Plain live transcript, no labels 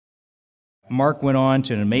Marc went on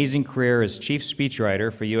to an amazing career as chief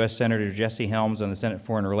speechwriter for U.S. Senator Jesse Helms on the Senate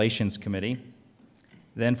Foreign Relations Committee,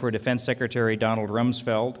 then for Defense Secretary Donald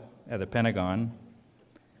Rumsfeld at the Pentagon,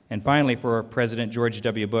 and finally for President George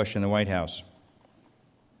W. Bush in the White House.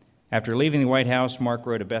 After leaving the White House, Marc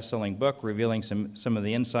wrote a best-selling book revealing some of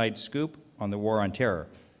the inside scoop on the War on Terror.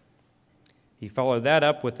 He followed that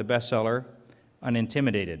up with the bestseller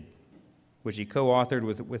Unintimidated, which he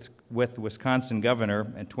co-authored with Wisconsin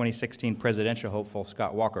Governor and 2016 presidential hopeful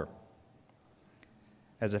Scott Walker.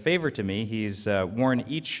 As a favor to me, he's worn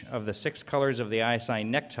each of the 6 colors of the ISI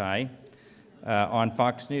necktie on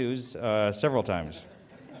Fox News several times.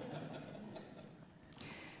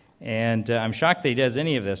 And I'm shocked that he does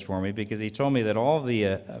any of this for me, because he told me that all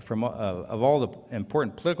of all the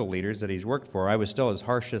important political leaders that he's worked for, I was still his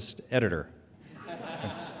harshest editor.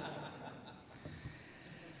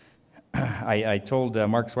 I told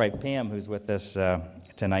Marc's wife, Pam, who's with us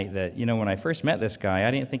tonight, that, you know, when I first met this guy,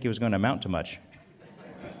 I didn't think he was going to amount to much.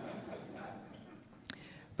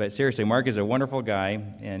 But seriously, Marc is a wonderful guy,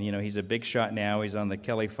 and, you know, he's a big shot now. He's on the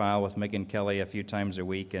Kelly File with Megyn Kelly a few times a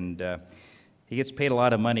week, and he gets paid a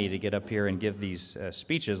lot of money to get up here and give these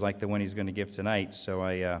speeches like the one he's going to give tonight. So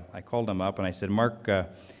I called him up and I said, Marc, do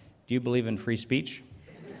you believe in free speech?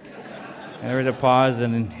 And there was a pause,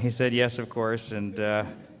 and he said, yes, of course. And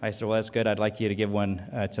I said, well, that's good. I'd like you to give one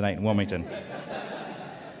tonight in Wilmington.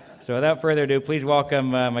 So without further ado, please welcome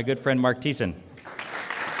my good friend Marc Thiessen.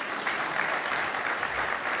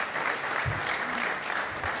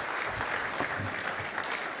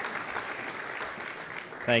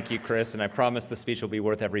 Thank you, Chris, and I promise the speech will be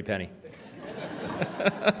worth every penny.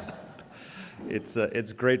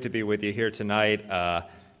 It's great to be with you here tonight.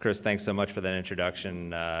 Chris, thanks so much for that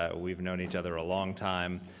introduction. We've known each other a long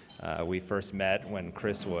time. We first met when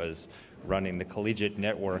Chris was running the Collegiate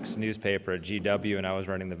Network's newspaper at GW, and I was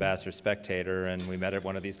running the Vassar Spectator, and we met at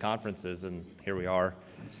one of these conferences, and here we are,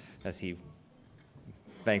 as he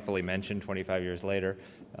thankfully mentioned 25 years later,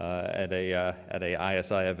 at a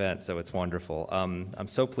ISI event, so it's wonderful. I'm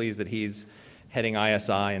so pleased that he's heading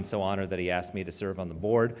ISI and so honored that he asked me to serve on the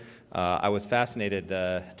board. I was fascinated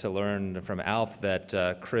to learn from Alf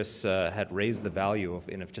that Chris had raised the value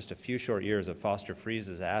in just a few short years of Foster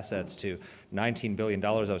Friese's assets to $19 billion.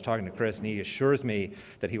 I was talking to Chris, and he assures me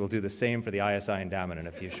that he will do the same for the ISI endowment in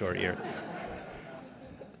a few short years.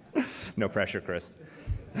 No pressure, Chris.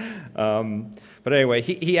 But anyway,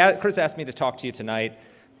 Chris asked me to talk to you tonight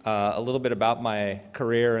a little bit about my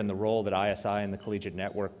career and the role that ISI and the Collegiate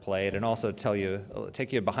Network played, and also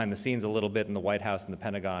take you behind the scenes a little bit in the White House and the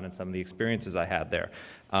Pentagon and some of the experiences I had there.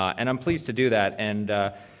 And I'm pleased to do that, and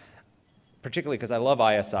particularly because I love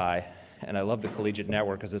ISI and I love the Collegiate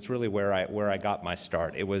Network, because it's really where I got my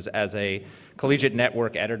start. It was as a Collegiate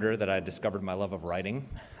Network editor that I discovered my love of writing.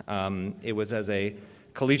 It was as a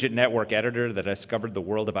Collegiate Network editor that I discovered the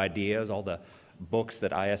world of ideas, all the books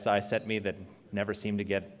that ISI sent me that never seemed to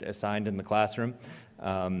get assigned in the classroom.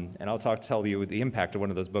 And I'll tell you the impact of one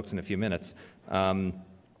of those books in a few minutes.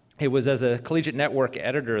 It was as a Collegiate Network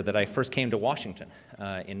editor that I first came to Washington.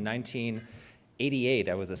 In 1988,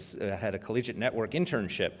 I had a Collegiate Network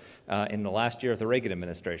internship in the last year of the Reagan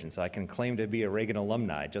administration, so I can claim to be a Reagan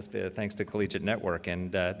alumni just thanks to Collegiate Network,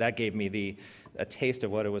 and that gave me a taste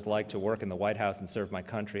of what it was like to work in the White House and serve my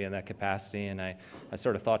country in that capacity, and I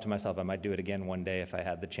sort of thought to myself I might do it again one day if I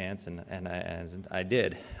had the chance, and I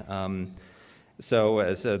did.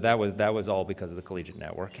 So that was all because of the Collegiate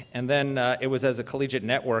Network. And then it was as a Collegiate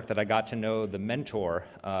Network that I got to know the mentor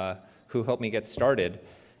who helped me get started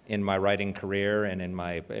in my writing career and in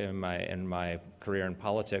my career in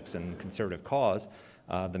politics and conservative cause,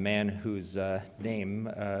 the man whose name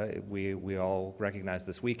we all recognize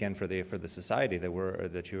this weekend for the society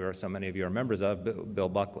that so many of you are members of, Bill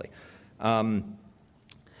Buckley.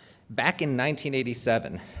 Back in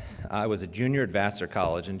 1987, I was a junior at Vassar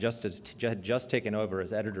College and had just taken over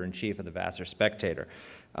as editor-in-chief of the Vassar Spectator.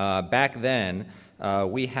 Back then,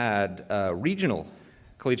 we had regional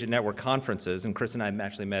Collegiate Network conferences, and Chris and I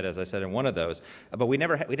actually met, as I said, in one of those, but we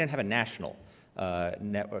didn't have a national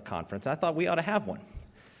network conference. I thought we ought to have one.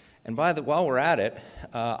 And while we're at it,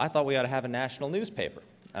 I thought we ought to have a national newspaper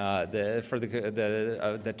that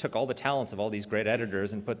took all the talents of all these great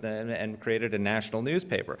editors and put them and created a national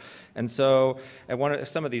newspaper. And so at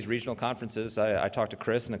some of these regional conferences, I talked to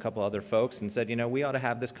Chris and a couple other folks and said, you know, we ought to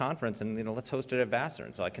have this conference, and let's host it at Vassar.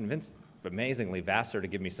 And so I convinced, amazingly, Vassar to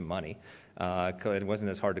give me some money. It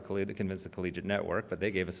wasn't as hard to convince the Collegiate Network, but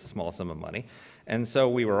they gave us a small sum of money. And so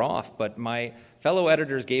we were off, but my fellow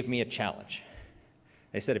editors gave me a challenge.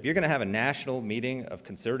 They said, if you're going to have a national meeting of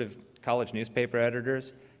conservative college newspaper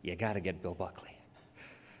editors, you got to get Bill Buckley.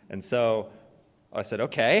 And so I said,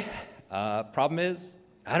 okay, problem is,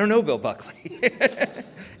 I don't know Bill Buckley.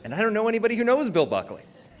 And I don't know anybody who knows Bill Buckley.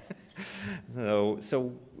 So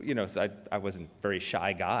I wasn't a very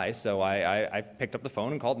shy guy, so I picked up the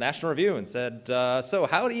phone and called National Review and said, so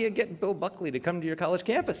how do you get Bill Buckley to come to your college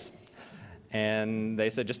campus? And they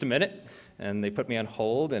said, just a minute. And they put me on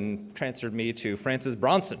hold and transferred me to Frances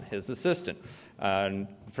Bronson, his assistant. And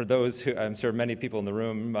for those who, I'm sure many people in the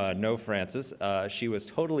room know Frances, she was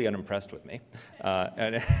totally unimpressed with me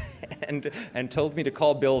and told me to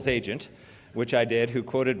call Bill's agent, which I did, who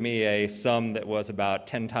quoted me a sum that was about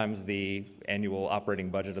 10 times the annual operating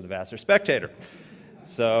budget of the Vassar Spectator.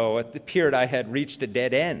 So it appeared I had reached a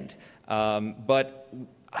dead end. But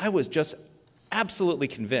I was just absolutely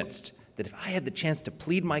convinced that if I had the chance to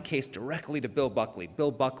plead my case directly to Bill Buckley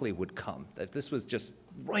would come. That this was just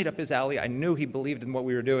right up his alley. I knew he believed in what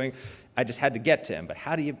we were doing. I just had to get to him. But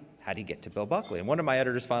how do you get to Bill Buckley? And one of my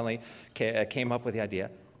editors finally came up with the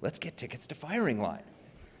idea, let's get tickets to Firing Line.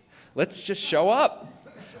 Let's just show up.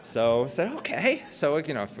 So I said, okay. So,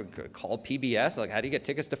 call PBS, like, how do you get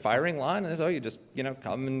tickets to Firing Line? And they said, oh, you just,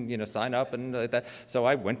 come and, sign up and like that. So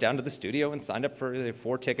I went down to the studio and signed up for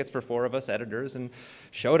 4 tickets for 4 of us editors and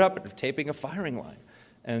showed up at taping of Firing Line.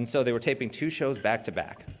 And so they were taping 2 shows back to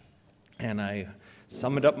back. And I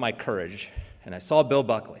summoned up my courage and I saw Bill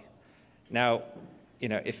Buckley. Now,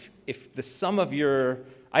 if the sum of your,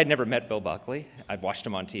 I'd never met Bill Buckley. I'd watched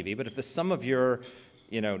him on TV, but if the sum of your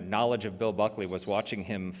knowledge of Bill Buckley was watching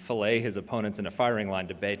him fillet his opponents in a Firing Line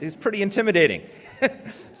debate, he's pretty intimidating.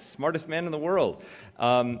 Smartest man in the world.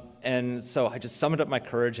 And so I just summoned up my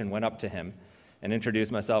courage and went up to him and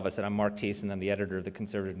introduced myself. I said, I'm Marc Thiessen. I'm the editor of the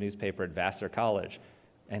conservative newspaper at Vassar College.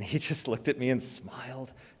 And he just looked at me and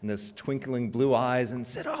smiled in those twinkling blue eyes and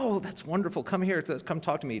said, oh, that's wonderful. Come here, come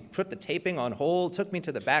talk to me. Put the taping on hold, took me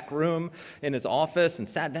to the back room in his office and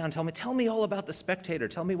sat down, tell me all about the Spectator.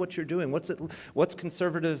 Tell me what you're doing. What's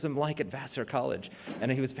conservatism like at Vassar College? And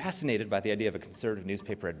he was fascinated by the idea of a conservative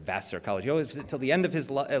newspaper at Vassar College. He always, till the end of his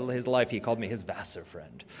life, he called me his Vassar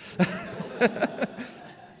friend.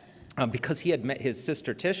 Because he had met his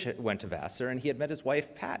sister Tish went to Vassar, and he had met his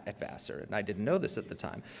wife Pat at Vassar, and I didn't know this at the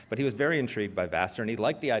time. But he was very intrigued by Vassar, and he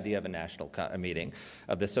liked the idea of a national meeting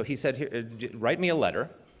of this. So he said, write me a letter,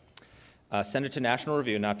 send it to National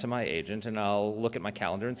Review, not to my agent, and I'll look at my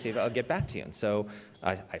calendar and see if I'll get back to you. And so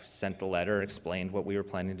I sent the letter, explained what we were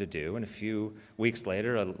planning to do, and a few weeks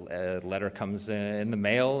later, a letter comes in the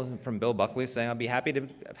mail from Bill Buckley saying, I'll be happy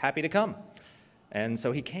to come. And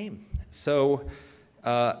so he came. So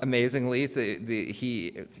amazingly,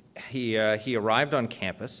 he arrived on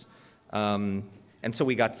campus, and so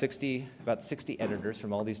we got about 60 editors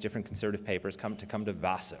from all these different conservative papers come to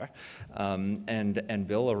Vassar, and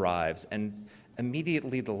Bill arrives, and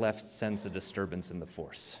immediately the left sense a disturbance in the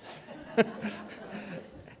force.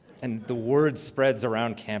 And the word spreads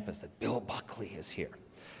around campus that Bill Buckley is here,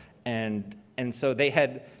 and so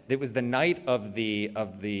it was the night of the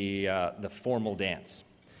formal dance.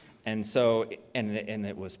 And so, and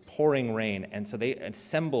it was pouring rain, and so they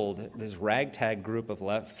assembled this ragtag group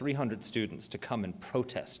of 300 students to come and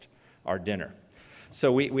protest our dinner.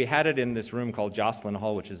 So we had it in this room called Jocelyn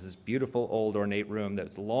Hall, which is this beautiful old ornate room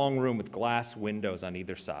that's a long room with glass windows on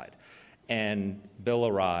either side. And Bill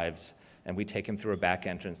arrives, and we take him through a back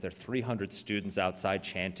entrance. There are 300 students outside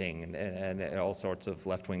chanting and all sorts of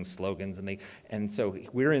left-wing slogans. And so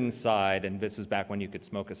we're inside, and this is back when you could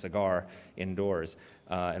smoke a cigar indoors.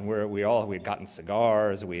 And we had gotten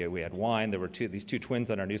cigars, we had wine. There were these two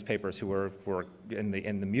twins on our newspapers who were in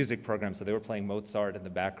the music program, so they were playing Mozart in the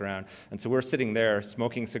background. And so we're sitting there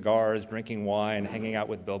smoking cigars, drinking wine, hanging out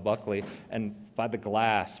with Bill Buckley, and by the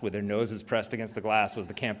glass, with their noses pressed against the glass, was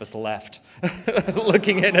the campus left,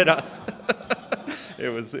 looking in at us. It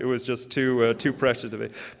was just too precious to be.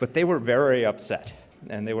 But they were very upset,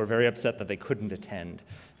 and they were very upset that they couldn't attend.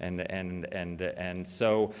 And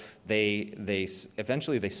so they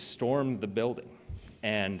eventually stormed the building,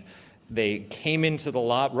 and they came into the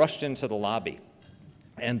rushed into the lobby,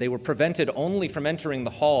 and they were prevented only from entering the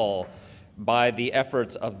hall by the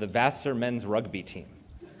efforts of the Vassar men's rugby team.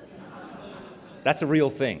 That's a real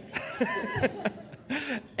thing.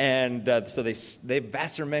 And so the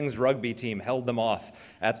Vassar men's rugby team held them off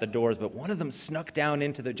at the doors, but one of them snuck down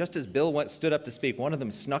just as Bill stood up to speak, one of them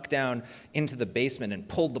snuck down into the basement and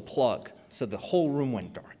pulled the plug, so the whole room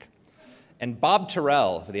went dark. And Bob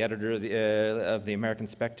Terrell, the editor of the American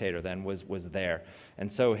Spectator then, was there.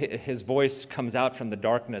 And so his voice comes out from the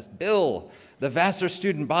darkness, Bill, the Vassar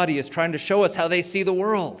student body is trying to show us how they see the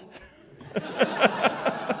world.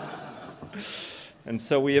 And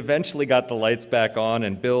so we eventually got the lights back on,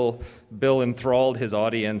 and Bill Bill enthralled his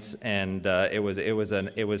audience, and it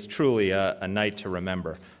was truly a night to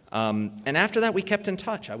remember. And after that, we kept in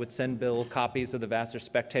touch. I would send Bill copies of the Vassar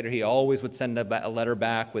Spectator. He always would send a letter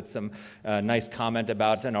back with some nice comment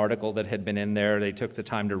about an article that had been in there. They took the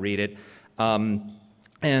time to read it.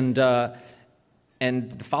 And the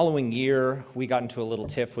following year, we got into a little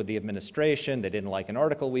tiff with the administration. They didn't like an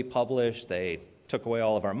article we published. They took away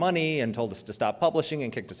all of our money and told us to stop publishing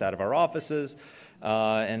and kicked us out of our offices.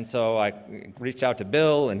 And so I reached out to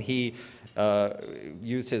Bill, and he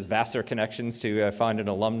used his Vassar connections to find an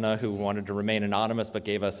alumna who wanted to remain anonymous but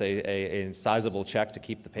gave us a sizable check to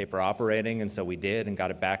keep the paper operating, and so we did and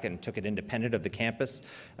got it back and took it independent of the campus,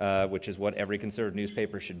 which is what every conservative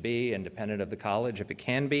newspaper should be, independent of the college if it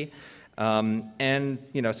can be. And,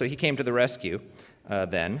 you know, so he came to the rescue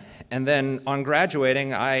then. And then on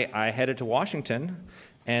graduating, I headed to Washington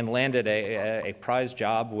and landed a prize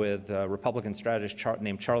job with a Republican strategist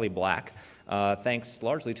named Charlie Black, thanks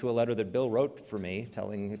largely to a letter that Bill wrote for me,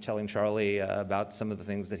 telling Charlie about some of the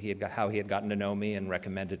things that how he had gotten to know me and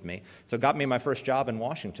recommended me. So it got me my first job in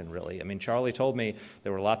Washington, really. I mean, Charlie told me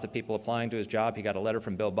there were lots of people applying to his job. He got a letter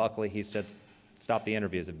from Bill Buckley. He said, stop the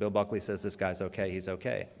interviews. If Bill Buckley says this guy's okay, he's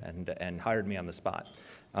okay, and hired me on the spot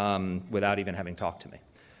without even having talked to me.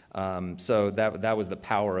 So that was the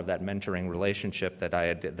power of that mentoring relationship that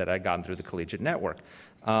I'd gotten through the collegiate network.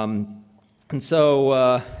 And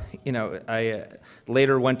so, you know, I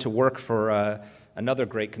later went to work for another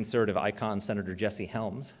great conservative icon, Senator Jesse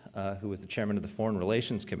Helms, who was the chairman of the Foreign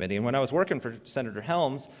Relations Committee. And when I was working for Senator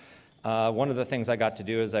Helms, one of the things I got to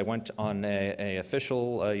do is I went on an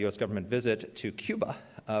official U.S. government visit to Cuba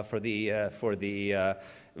for the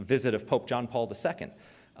visit of Pope John Paul II.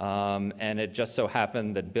 And it just so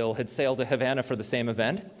happened that Bill had sailed to Havana for the same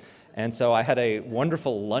event. And so I had a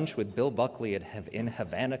wonderful lunch with Bill Buckley in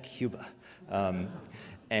Havana, Cuba.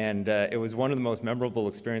 And it was one of the most memorable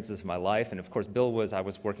experiences of my life. And of course, I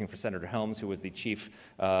was working for Senator Helms, who was the chief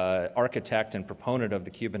architect and proponent of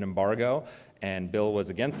the Cuban embargo. And Bill was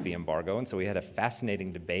against the embargo. And so we had a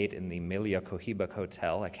fascinating debate in the Emilia Cohiba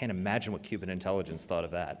Hotel. I can't imagine what Cuban intelligence thought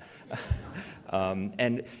of that.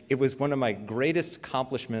 And it was one of my greatest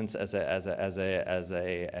accomplishments as a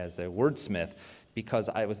wordsmith, because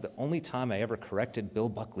it was the only time I ever corrected Bill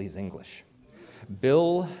Buckley's English.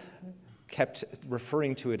 Bill kept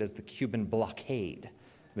referring to it as the Cuban blockade.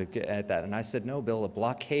 And I said, no, Bill, a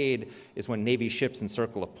blockade is when Navy ships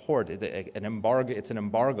encircle a port. It's an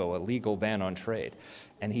embargo, a legal ban on trade.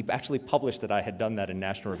 And he actually published that I had done that in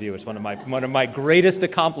National Review. It's one of my greatest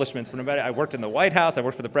accomplishments. I worked in the White House, I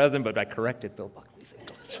worked for the president, but I corrected Bill Buckley's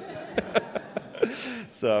English.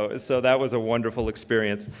 So that was a wonderful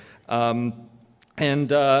experience. You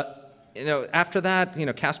know, after that, you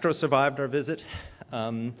know, Castro survived our visit.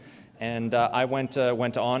 And I went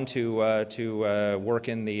on to work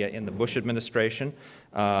in the Bush administration.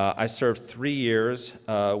 I served 3 years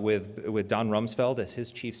with Don Rumsfeld as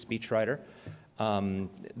his chief speechwriter.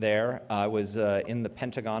 There, I was in the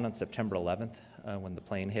Pentagon on September 11th when the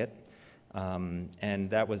plane hit, and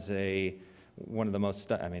that was one of the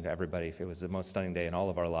most. I mean, everybody, it was the most stunning day in all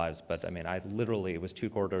of our lives. But I mean, it was 2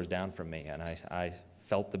 corridors down from me, and I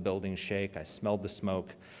felt the building shake. I smelled the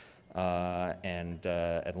smoke. And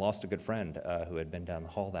lost a good friend who had been down the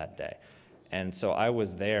hall that day. And so I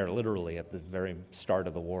was there literally at the very start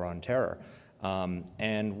of the War on Terror,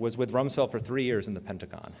 and was with Rumsfeld for 3 years in the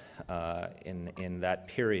Pentagon. In that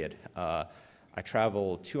period, I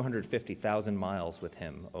traveled 250,000 miles with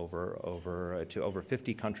him to over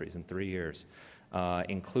 50 countries in 3 years,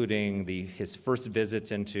 including his first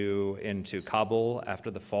visits into Kabul after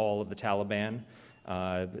the fall of the Taliban,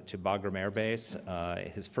 to Bagram Air Base,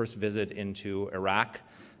 his first visit into Iraq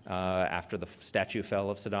after the statue fell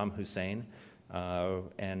of Saddam Hussein,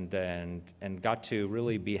 and got to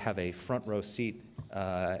really have a front row seat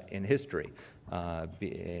in history. And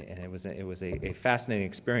it was a fascinating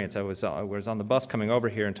experience. I was on the bus coming over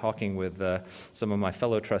here and talking with some of my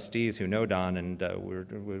fellow trustees who know Don, and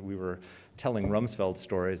we were telling Rumsfeld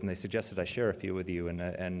stories, and they suggested I share a few with you.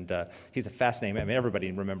 And he's a fascinating. I mean,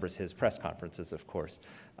 everybody remembers his press conferences, of course.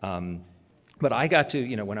 But I got to,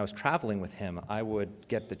 you know, when I was traveling with him, I would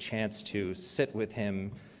get the chance to sit with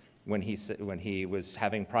him when he was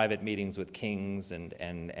having private meetings with kings and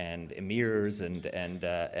emirs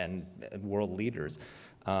and world leaders,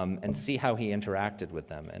 and see how he interacted with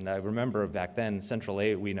them. And I remember back then, Central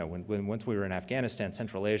Asia, once we were in Afghanistan,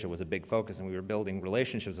 Central Asia was a big focus, and we were building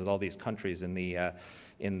relationships with all these countries in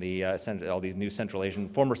all these new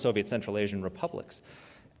former Soviet Central Asian republics.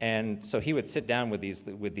 And so he would sit down with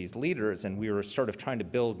these leaders, and we were sort of trying to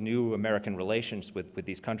build new American relations with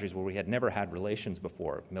these countries where we had never had relations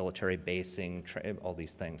before, military basing, all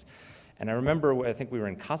these things. And I remember, I think we were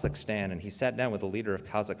in Kazakhstan, and he sat down with the leader of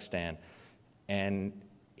Kazakhstan, and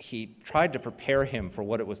he tried to prepare him for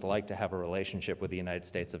what it was like to have a relationship with the United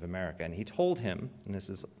States of America. And he told him, and this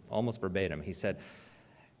is almost verbatim, he said,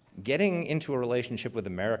 "Getting into a relationship with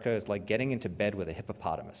America is like getting into bed with a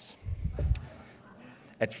hippopotamus.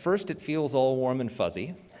 At first it feels all warm and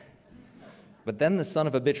fuzzy, but then the son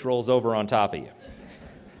of a bitch rolls over on top of you.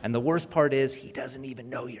 And the worst part is he doesn't even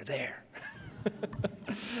know you're there."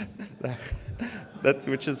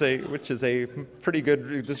 Which is a pretty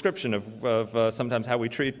good description of sometimes how we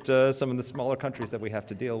treat some of the smaller countries that we have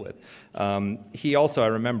to deal with. He also, I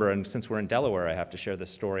remember, and since we're in Delaware, I have to share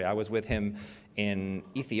this story. I was with him in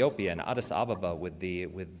Ethiopia, in Addis Ababa, with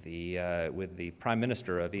the Prime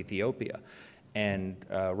Minister of Ethiopia, and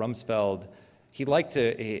Rumsfeld. He liked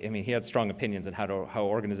to. He had strong opinions on how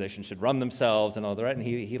organizations should run themselves and all that, and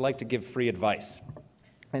he liked to give free advice.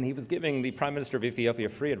 And he was giving the Prime Minister of Ethiopia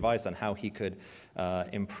free advice on how he could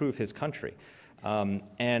improve his country.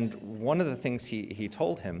 And one of the things he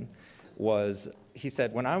told him was, he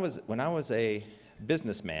said, when I was a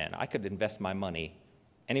businessman, I could invest my money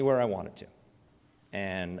anywhere I wanted to,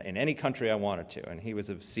 and in any country I wanted to. And he was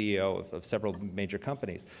a CEO of several major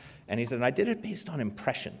companies. And he said, and I did it based on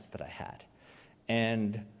impressions that I had.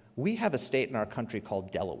 And we have a state in our country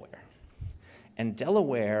called Delaware. And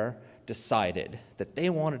Delaware decided that they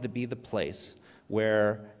wanted to be the place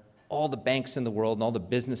where all the banks in the world and all the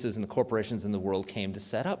businesses and the corporations in the world came to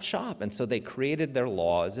set up shop. And so they created their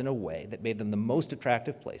laws in a way that made them the most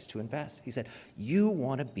attractive place to invest. He said, "You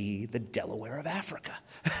want to be the Delaware of Africa."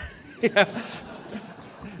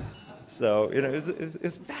 So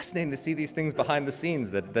it's fascinating to see these things behind the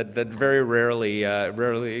scenes that very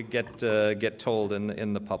rarely get told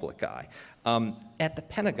in the public eye. At the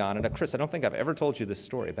Pentagon, and Chris, I don't think I've ever told you this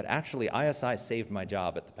story, but actually ISI saved my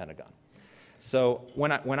job at the Pentagon. So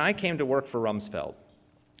when I came to work for Rumsfeld,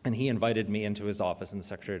 and he invited me into his office, in the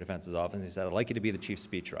Secretary of Defense's office, and he said, "I'd like you to be the chief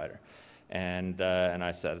speechwriter." And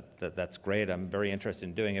I said, "That's great, I'm very interested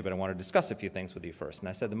in doing it, but I want to discuss a few things with you first." And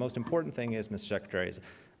I said, "The most important thing is, Mr. Secretary, is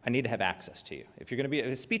I need to have access to you. If you're going to be,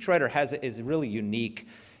 a speechwriter is really unique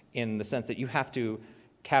in the sense that you have to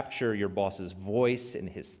capture your boss's voice and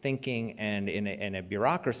his thinking, and in a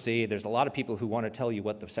bureaucracy, there's a lot of people who want to tell you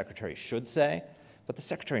what the secretary should say, but the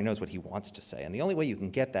secretary knows what he wants to say, and the only way you can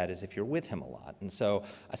get that is if you're with him a lot." And so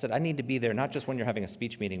I said, I need to be there not just when you're having a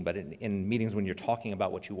speech meeting, but in meetings when you're talking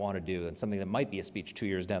about what you want to do and something that might be a speech 2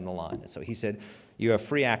 years down the line. And so he said, "You have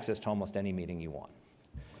free access to almost any meeting you want."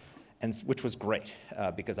 And which was great,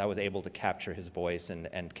 because I was able to capture his voice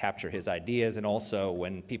and capture his ideas. And also,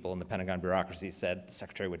 when people in the Pentagon bureaucracy said the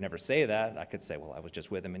secretary would never say that, I could say, well, I was just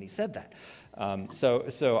with him and he said that.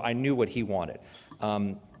 So I knew what he wanted.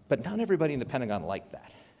 But not everybody in the Pentagon liked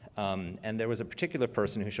that. And there was a particular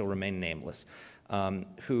person, who shall remain nameless,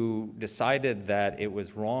 who decided that it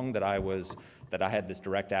was wrong that I had this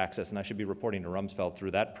direct access and I should be reporting to Rumsfeld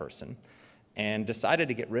through that person, and decided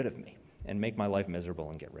to get rid of me and make my life miserable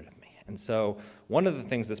and get rid of me. And so one of the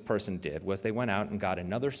things this person did was they went out and got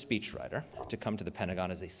another speechwriter to come to the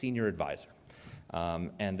Pentagon as a senior advisor.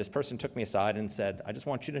 And this person took me aside and said, "I just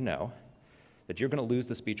want you to know that you're going to lose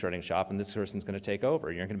the speechwriting shop and this person's going to take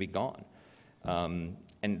over. You're going to be gone."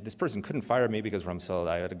 And this person couldn't fire me because Rumsfeld,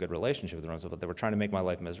 I had a good relationship with Rumsfeld, but they were trying to make my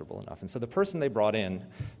life miserable enough. And so the person they brought in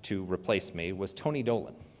to replace me was Tony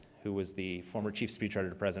Dolan, who was the former chief speechwriter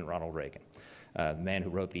to President Ronald Reagan, the man who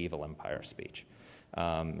wrote the Evil Empire speech.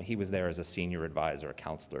 He was there as a senior advisor, a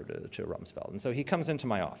counselor to Rumsfeld. And so he comes into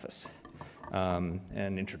my office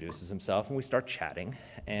and introduces himself, and we start chatting.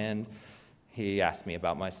 And he asked me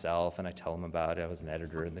about myself, and I tell him about it. I was an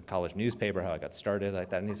editor in the college newspaper, how I got started like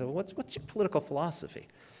that. And he said, "Well, what's your political philosophy?"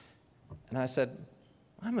 And I said,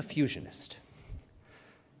 "I'm a fusionist."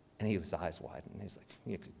 And his eyes widened. He's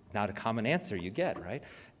like, "Not a common answer you get, right?"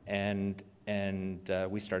 And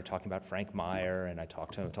we started talking about Frank Meyer, and I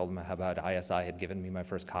told him how about ISI had given me my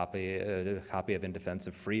first copy of In Defense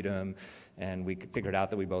of Freedom, and we figured out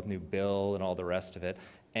that we both knew Bill and all the rest of it.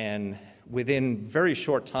 And within very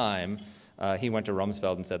short time, he went to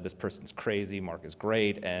Rumsfeld and said, "This person's crazy, Mark is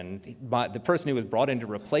great." And the person who was brought in to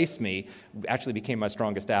replace me actually became my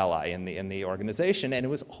strongest ally in the organization, and it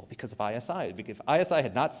was all because of ISI. If ISI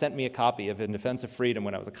had not sent me a copy of In Defense of Freedom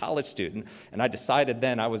when I was a college student, and I decided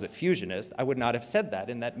then I was a fusionist, I would not have said that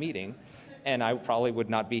in that meeting, and I probably would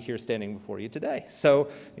not be here standing before you today. So,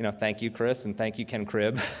 thank you, Chris, and thank you, Ken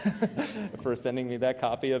Cribb, for sending me that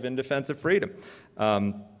copy of In Defense of Freedom.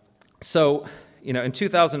 So, in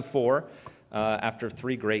 2004, after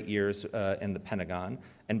 3 great years in the Pentagon,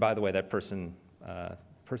 and by the way, that person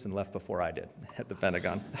left before I did at the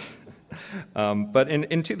Pentagon. But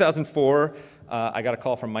in 2004, I got a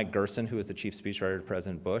call from Mike Gerson, who was the chief speechwriter to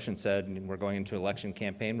President Bush, and said, we're going into an election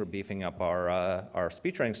campaign, we're beefing up our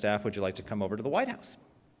speechwriting staff, would you like to come over to the White House?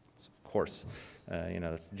 So, of course,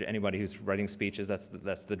 that's, anybody who's writing speeches,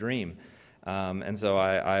 that's the dream. And so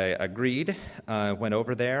I agreed, went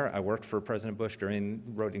over there. I worked for President Bush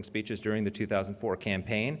writing speeches during the 2004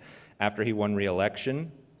 campaign. After he won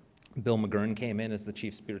re-election, Bill McGurn came in as the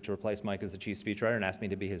chief speechwriter to replace Mike as the chief speechwriter and asked me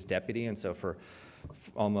to be his deputy. And so for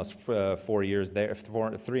almost 4 years there,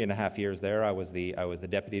 3.5 years there, I was the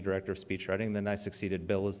deputy director of speechwriting. Then I succeeded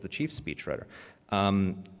Bill as the chief speechwriter.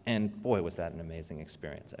 And boy, was that an amazing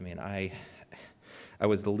experience. I mean, I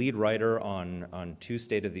was the lead writer on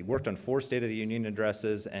worked on 4 State of the Union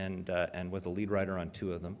addresses and was the lead writer on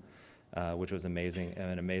 2 of them, which was an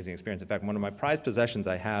amazing experience. In fact, one of my prized possessions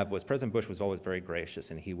I have was President Bush was always very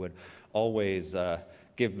gracious, and he would always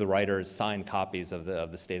give the writers signed copies of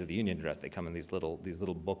the State of the Union address. They come in these little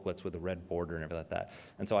booklets with a red border and everything like that.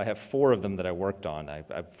 And so I have 4 of them that I worked on.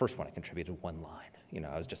 First one, I contributed 1 line.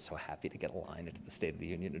 I was just so happy to get a line into the State of the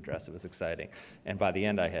Union address. It was exciting. And by the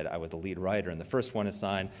end, I was the lead writer. And the first one is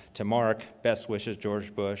signed, to Mark, best wishes,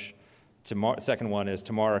 George Bush. Second one is,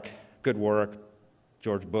 to Mark, good work,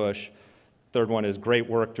 George Bush. Third one is, great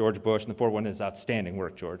work, George Bush. And the fourth one is, outstanding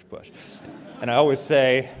work, George Bush. And I always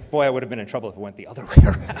say, boy, I would have been in trouble if it went the other way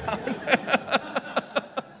around.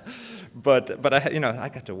 But I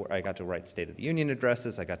got to write State of the Union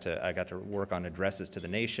addresses. I got to work on addresses to the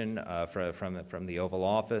nation from the Oval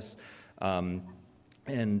Office, it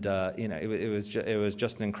was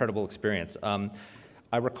just an incredible experience.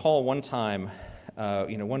 I recall one time,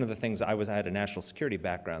 one of the things I had a national security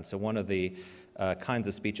background, so one of the kinds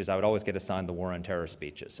of speeches I would always get assigned the War on Terror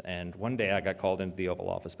speeches. And one day I got called into the Oval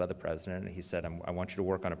Office by the president, and he said, I want you to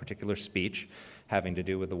work on a particular speech having to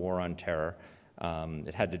do with the War on Terror.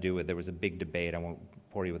 It had to do with, there was a big debate, I won't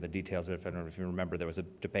bore you with the details, but I don't know if you remember, there was a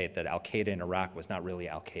debate that al-Qaeda in Iraq was not really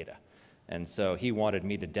al-Qaeda. And so he wanted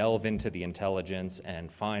me to delve into the intelligence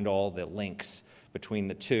and find all the links between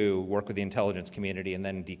the two, work with the intelligence community, and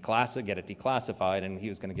then get it declassified, and he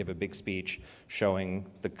was going to give a big speech showing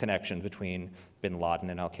the connection between bin Laden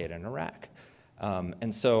and al-Qaeda in Iraq.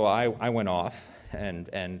 And so I went off,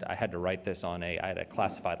 and I had to write this I had a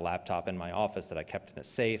classified laptop in my office that I kept in a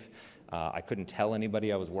safe. I couldn't tell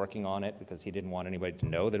anybody I was working on it because he didn't want anybody to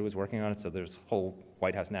know that it was working on it. So there's whole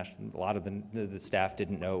White House a lot of the staff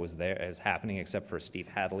didn't know it was happening except for Steve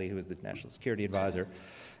Hadley, who was the national security advisor.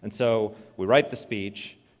 And so we write the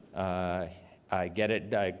speech. I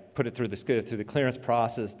put it through the clearance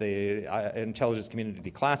process. The intelligence community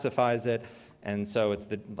declassifies it, and so it's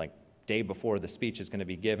the day before the speech is going to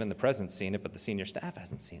be given. The president's seen it, but the senior staff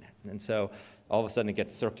hasn't seen it. And so all of a sudden it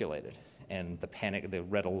gets circulated. And the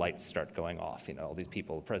red lights start going off. All these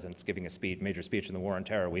people, the president's giving a major speech in the War on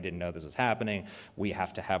Terror. We didn't know this was happening. We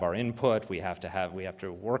have to have our input. We have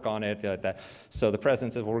to work on it. So the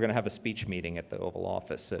president said, well, we're going to have a speech meeting at the Oval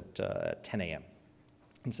Office at 10 a.m.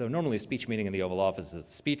 And so normally a speech meeting in the Oval Office is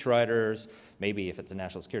the speech writers, maybe if it's a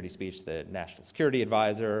national security speech, the national security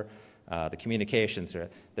advisor, the communications.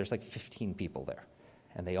 There's like 15 people there,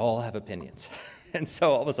 and they all have opinions. And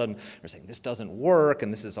so all of a sudden, we're saying, this doesn't work,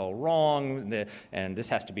 and this is all wrong, and this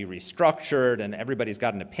has to be restructured, and everybody's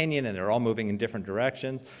got an opinion, and they're all moving in different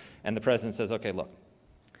directions. And the president says, okay, look,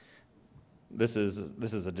 this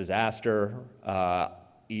is a disaster.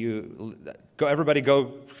 Everybody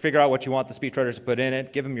go figure out what you want the speechwriters to put in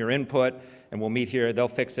it, give them your input, and we'll meet here. They'll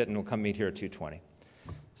fix it, and we'll come meet here at 2:20.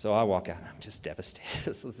 So I walk out, and I'm just devastated.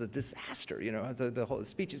 This is a disaster, the whole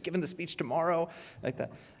speech is given the speech tomorrow, like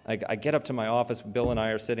that. I get up to my office, Bill and I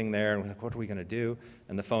are sitting there, and we're like, what are we going to do?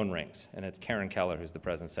 And the phone rings, and it's Karen Keller, who's the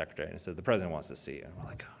president's secretary, and it says, the president wants to see you. And we're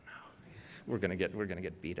like, oh no, we're going to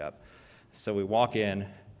get beat up. So we walk in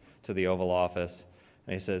to the Oval Office,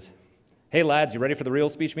 and he says, hey lads, you ready for the real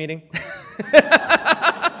speech meeting?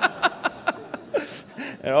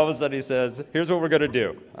 And all of a sudden he says, here's what we're going to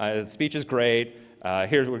do. The speech is great. We're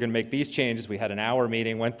going to make these changes. We had an hour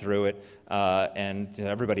meeting, went through it, and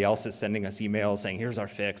everybody else is sending us emails saying, here's our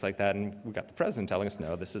fix, like that, and we got the president telling us,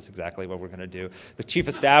 no, this is exactly what we're going to do. The chief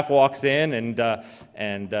of staff walks in, and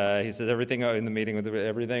he says, everything in the meeting,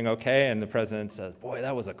 everything okay? And the president says, boy,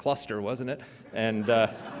 that was a cluster, wasn't it? And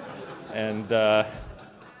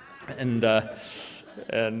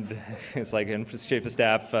it's like, and the chief of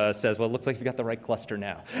staff says, well, it looks like you got the right cluster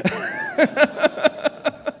now.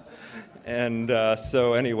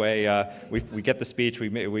 So anyway, we get the speech.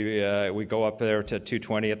 We go up there to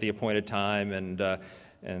 2:20 at the appointed time,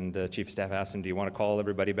 and Chief of Staff asks him, "Do you want to call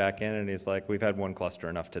everybody back in?" And he's like, "We've had one cluster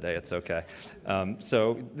enough today. It's okay."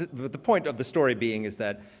 So the point of the story being is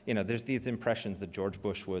that there's these impressions that George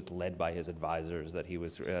Bush was led by his advisors, that he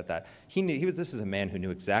was this is a man who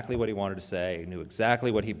knew exactly what he wanted to say, knew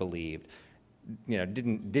exactly what he believed.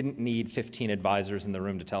 Didn't need 15 advisors in the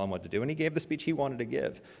room to tell him what to do, and he gave the speech he wanted to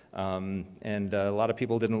give. And a lot of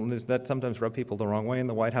people didn't. That sometimes rubbed people the wrong way in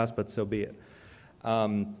the White House, but so be it.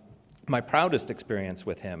 My proudest experience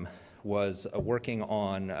with him was working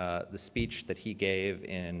on the speech that he gave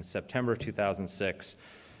in September 2006,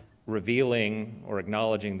 revealing or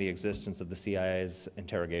acknowledging the existence of the CIA's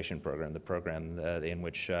interrogation program, the program in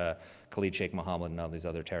which Khalid Sheikh Mohammed and all these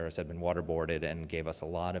other terrorists had been waterboarded and gave us a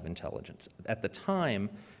lot of intelligence. At the time,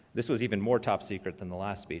 this was even more top secret than the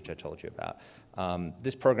last speech I told you about.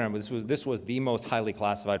 This was the most highly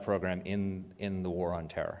classified program in the war on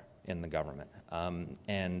terror in the government.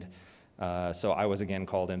 So I was again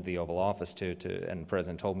called into the Oval Office and the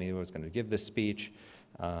President told me he was going to give this speech,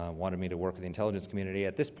 wanted me to work with the intelligence community.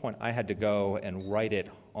 At this point, I had to go and write it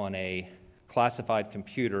on a classified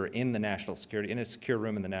computer in a secure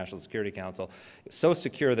room in the National Security Council. So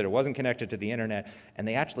secure that it wasn't connected to the internet, and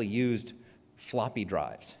they actually used floppy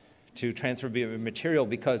drives to transfer material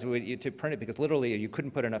to print it, because literally you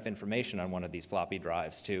couldn't put enough information on one of these floppy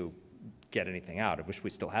drives to get anything out. I wish we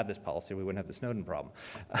still had this policy. We wouldn't have the Snowden problem.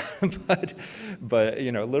 but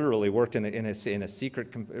literally worked in a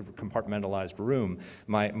secret compartmentalized room.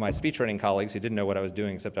 My speechwriting colleagues, who didn't know what I was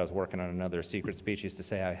doing except I was working on another secret speech, used to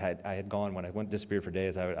say I had gone, when I disappeared for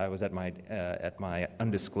days, I was at my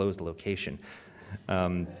undisclosed location.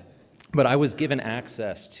 But I was given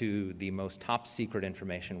access to the most top secret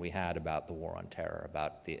information we had about the war on terror,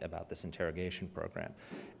 about this interrogation program.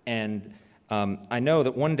 And I know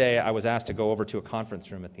that one day I was asked to go over to a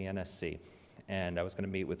conference room at the NSC, and I was going to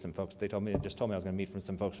meet with some folks. They just told me I was going to meet with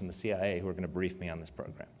some folks from the CIA who were going to brief me on this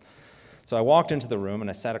program. So I walked into the room and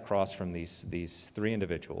I sat across from these three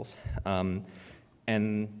individuals,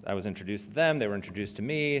 and I was introduced to them. They were introduced to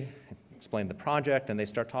me, explained the project, and they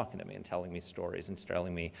start talking to me and telling me stories and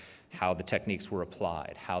telling me how the techniques were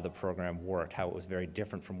applied, how the program worked, how it was very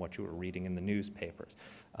different from what you were reading in the newspapers,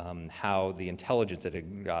 how the intelligence that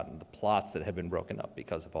had gotten, the plots that had been broken up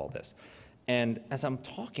because of all this. And as I'm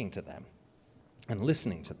talking to them and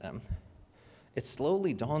listening to them, it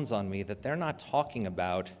slowly dawns on me that they're not talking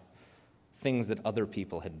about things that other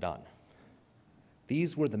people had done.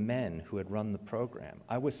 These were the men who had run the program.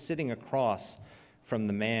 I was sitting across from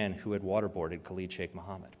the man who had waterboarded Khalid Sheikh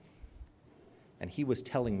Mohammed, and he was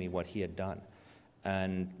telling me what he had done.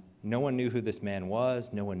 And no one knew who this man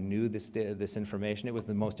was. No one knew this information. It was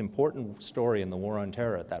the most important story in the war on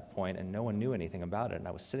terror at that point, and no one knew anything about it. And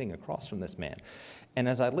I was sitting across from this man. And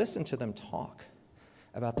as I listened to them talk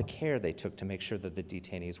about the care they took to make sure that the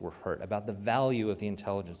detainees were hurt, about the value of the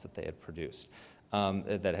intelligence that they had produced,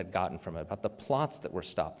 that had gotten from it, about the plots that were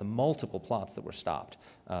stopped, the multiple plots that were stopped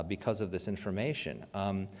because of this information,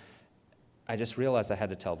 I just realized I had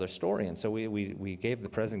to tell their story. And so the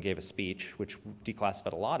President gave a speech which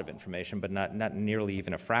declassified a lot of information, but not nearly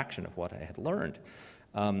even a fraction of what I had learned.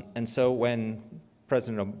 And so when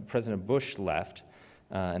President Bush left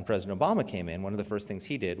and President Obama came in, one of the first things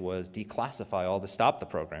he did was stop the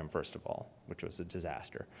program, first of all, which was a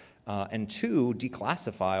disaster, and two,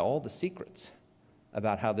 declassify all the secrets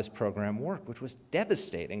about how this program worked, which was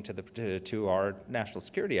devastating to our national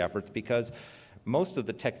security efforts, because most of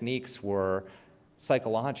the techniques were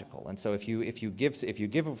psychological. And so if you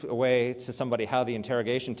give away to somebody how the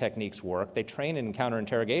interrogation techniques work, they train in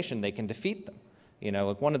counterinterrogation, they can defeat them.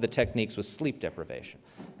 One of the techniques was sleep deprivation.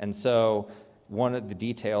 And so one of the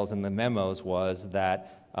details in the memos was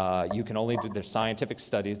that there's scientific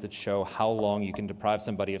studies that show how long you can deprive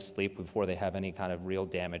somebody of sleep before they have any kind of real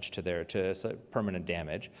damage to permanent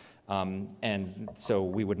damage. And so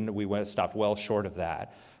we stopped well short of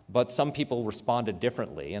that. But some people responded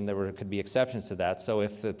differently, and could be exceptions to that. So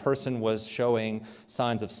if the person was showing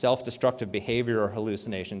signs of self-destructive behavior or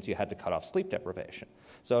hallucinations, you had to cut off sleep deprivation.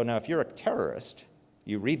 So now if you're a terrorist,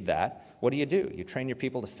 you read that, what do? You train your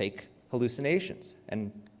people to fake hallucinations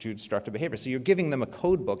and to destructive behavior. So you're giving them a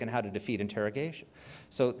code book on how to defeat interrogation.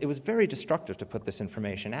 So it was very destructive to put this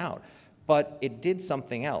information out. But it did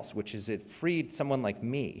something else, which is it freed someone like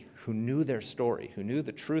me who knew their story, who knew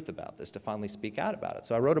the truth about this, to finally speak out about it.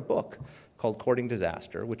 So I wrote a book called Courting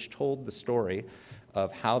Disaster, which told the story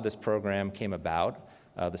of how this program came about,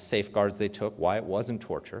 the safeguards they took, why it wasn't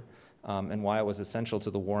torture, and why it was essential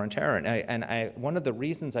to the war on terror. And one of the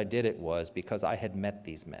reasons I did it was because I had met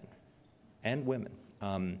these men. and women,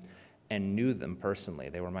 and knew them personally.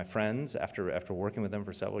 They were my friends after working with them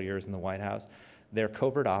for several years in the White House. They're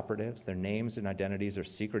covert operatives. Their names and identities are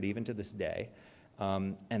secret even to this day.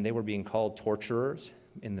 And they were being called torturers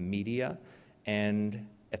in the media and,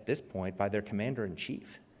 at this point, by their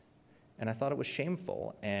commander-in-chief. And I thought it was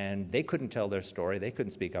shameful. And they couldn't tell their story. They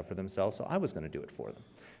couldn't speak up for themselves, so I was going to do it for them.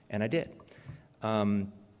 And I did.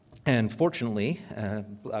 And fortunately,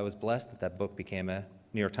 I was blessed that that book became a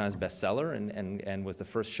New York Times bestseller and was the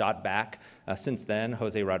first shot back. Since then,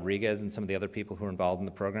 Jose Rodriguez and some of the other people who are involved in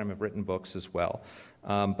the program have written books as well.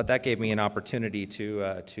 But that gave me an opportunity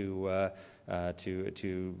to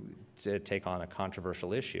take on a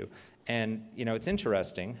controversial issue. And you know, it's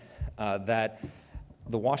interesting that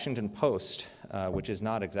the Washington Post, which is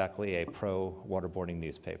not exactly a pro-waterboarding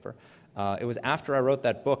newspaper, it was after I wrote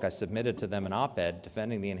that book, I submitted to them an op-ed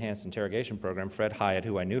defending the enhanced interrogation program. Fred Hyatt,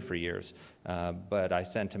 who I knew for years, but I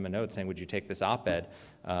sent him a note saying, would you take this op-ed?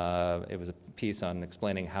 It was a piece on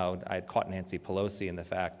explaining how I had caught Nancy Pelosi in the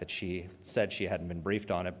fact that she said she hadn't been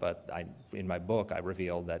briefed on it, but in my book I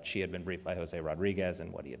revealed that she had been briefed by Jose Rodriguez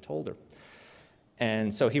and what he had told her.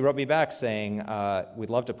 And so he wrote me back saying, we'd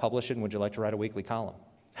love to publish it, and would you like to write a weekly column?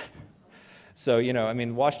 So, you know, I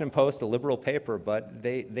mean, Washington Post, a liberal paper, but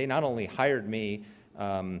they not only hired me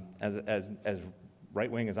as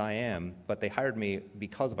right-wing as I am, but they hired me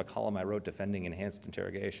because of a column I wrote defending enhanced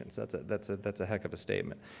interrogation. So that's a heck of a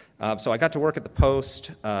statement. So I got to work at the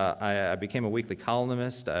Post. I became a weekly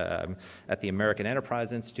columnist at the American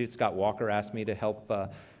Enterprise Institute. Scott Walker asked me to help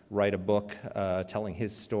write a book telling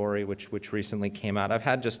his story, which recently came out. I've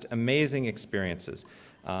had just amazing experiences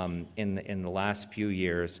in the last few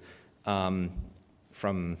years.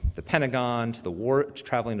 From the Pentagon to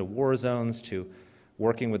traveling to war zones, to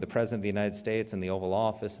working with the President of the United States in the Oval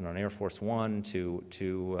Office and on Air Force One, to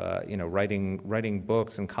you know, writing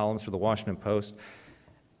books and columns for the Washington Post.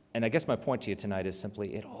 And I guess my point to you tonight is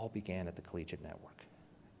simply, it all began at the Collegiate Network.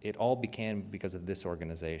 It all began because of this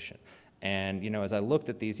organization. And you know, as I looked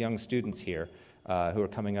at these young students here who are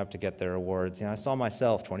coming up to get their awards, you know, I saw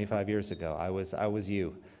myself 25 years ago. I was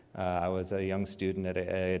you. I was a young student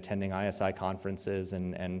attending ISI conferences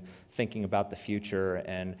and thinking about the future,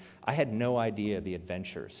 and I had no idea the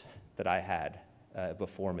adventures that I had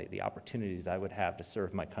before me, the opportunities I would have to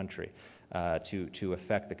serve my country, to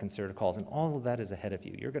affect the concerted calls, and all of that is ahead of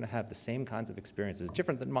you. You're going to have the same kinds of experiences,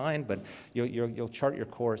 different than mine, but you'll chart your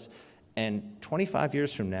course, and 25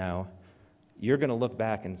 years from now, you're going to look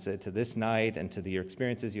back and say to this night and to your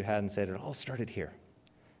experiences you had and say, it all started here.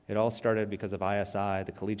 It all started because of ISI,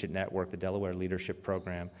 the Collegiate Network, the Delaware Leadership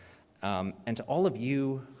Program. And to all of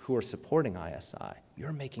you who are supporting ISI,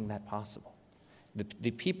 you're making that possible.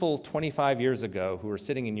 The people 25 years ago who were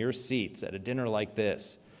sitting in your seats at a dinner like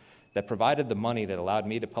this, that provided the money that allowed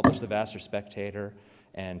me to publish the Vassar Spectator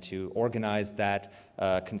and to organize that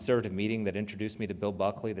conservative meeting that introduced me to Bill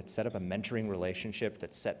Buckley, that set up a mentoring relationship,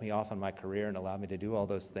 that set me off on my career and allowed me to do all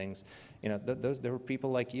those things. You know, there were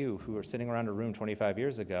people like you who were sitting around a room 25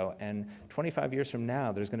 years ago, and 25 years from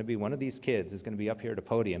now, there's going to be one of these kids is going to be up here at a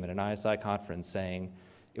podium at an ISI conference saying,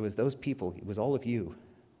 it was those people, it was all of you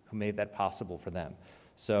who made that possible for them.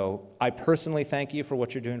 So I personally thank you for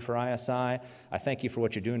what you're doing for ISI. I thank you for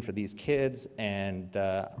what you're doing for these kids, and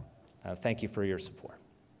thank you for your support.